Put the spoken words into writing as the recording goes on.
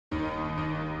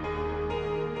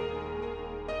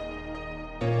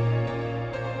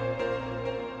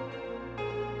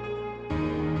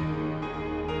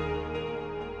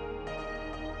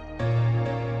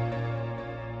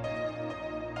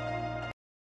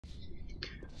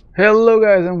Hello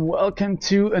guys and welcome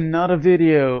to another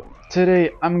video. Today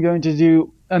I'm going to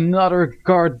do another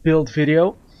guard build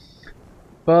video.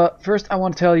 But first I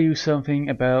want to tell you something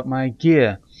about my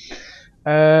gear.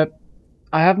 I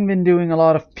haven't been doing a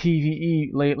lot of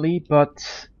PvE lately,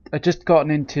 but I just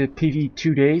gotten into PvE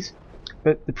 2 days.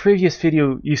 But the previous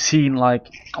video you've seen like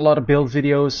a lot of build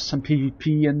videos, some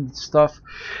PvP and stuff.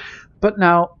 But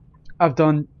now I've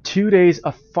done 2 days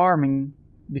of farming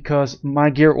because my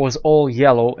gear was all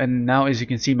yellow, and now as you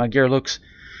can see my gear looks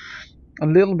a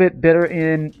little bit better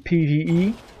in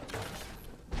PvE.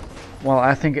 Well,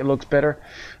 I think it looks better.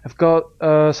 I've got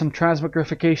some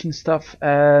transmogrification stuff,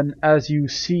 and as you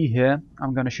see here,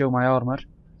 I'm gonna show my armor.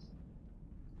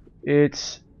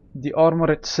 It's the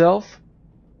armor itself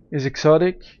is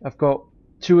exotic. I've got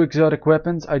 2 exotic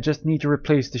weapons. I just need to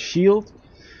replace the shield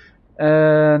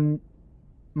and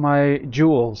my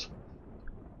jewels.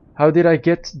 How did I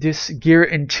get this gear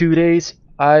in 2 days?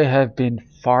 I have been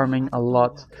farming a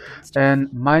lot,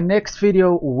 and my next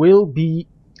video will be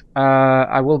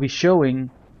I will be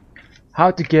showing how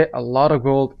to get a lot of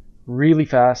gold really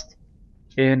fast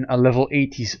in a level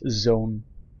 80s zone.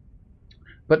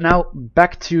 But now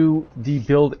back to the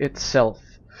build itself.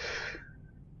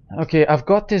 Okay, I've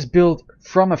got this build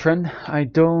from a friend. I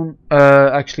don't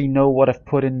actually know what I've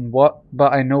put in what,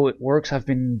 but I know it works. I've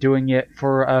been doing it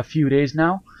for a few days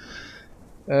now.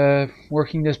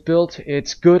 Working this build.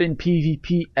 It's good in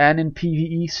PvP and in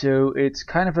PvE, so it's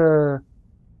kind of a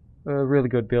really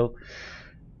good build.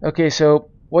 Okay, so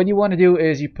what you want to do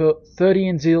is you put 30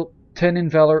 in Zeal, 10 in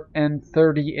Valor, and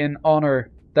 30 in Honor.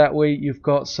 That way you've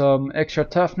got some extra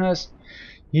toughness,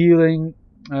 healing,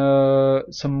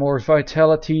 some more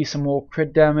vitality, some more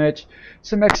crit damage,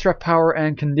 some extra power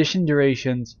and condition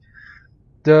durations.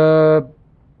 I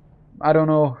don't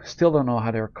know, still don't know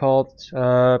how they're called.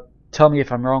 Tell me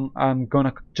if I'm wrong. I'm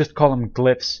gonna just call them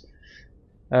glyphs.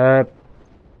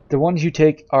 The ones you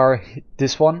take are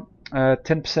this one,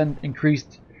 10%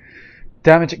 increased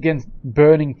damage against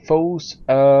burning foes.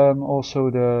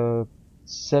 Also the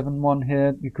 7 one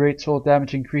here, the great sword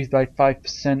damage increased by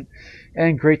 5%,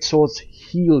 and great swords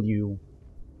heal you.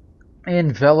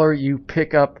 In Valor you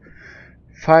pick up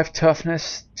 5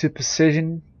 toughness to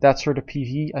precision. That's for the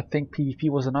PvE. I think PvP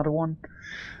was another one.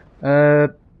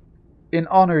 In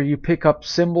Honor you pick up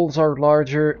symbols are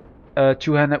larger,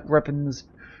 two-handed weapons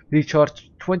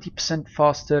recharge 20%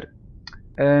 faster,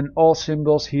 and all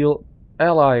symbols heal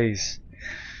allies.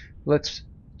 Let's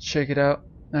check it out.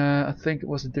 I think it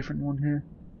was a different one here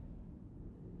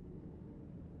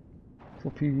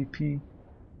for PvP.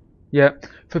 Yeah,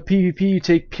 for PvP you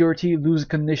take Purity, lose a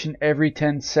condition every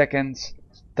 10 seconds.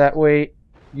 That way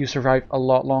you survive a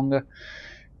lot longer.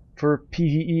 For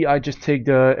PvE I just take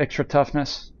the extra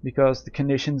toughness because the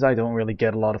conditions, I don't really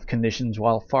get a lot of conditions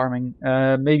while farming,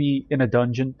 maybe in a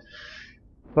dungeon.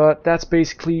 But that's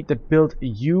basically the build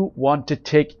you want to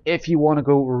take if you want to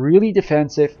go really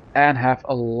defensive and have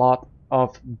a lot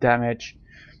of damage.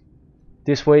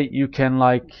 This way you can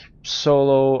like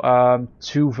solo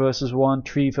 2 versus 1,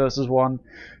 3 versus 1.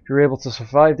 You're able to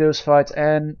survive those fights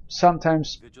and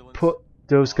sometimes put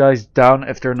those guys down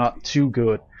if they're not too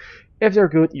good. If they're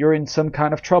good, you're in some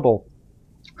kind of trouble.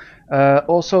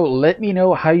 Also, let me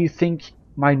know how you think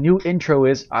my new intro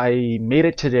is. I made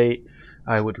it today.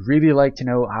 I would really like to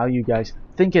know how you guys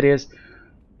think it is.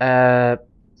 For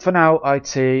now, I'd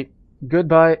say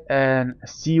goodbye and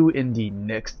see you in the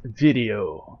next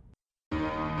video.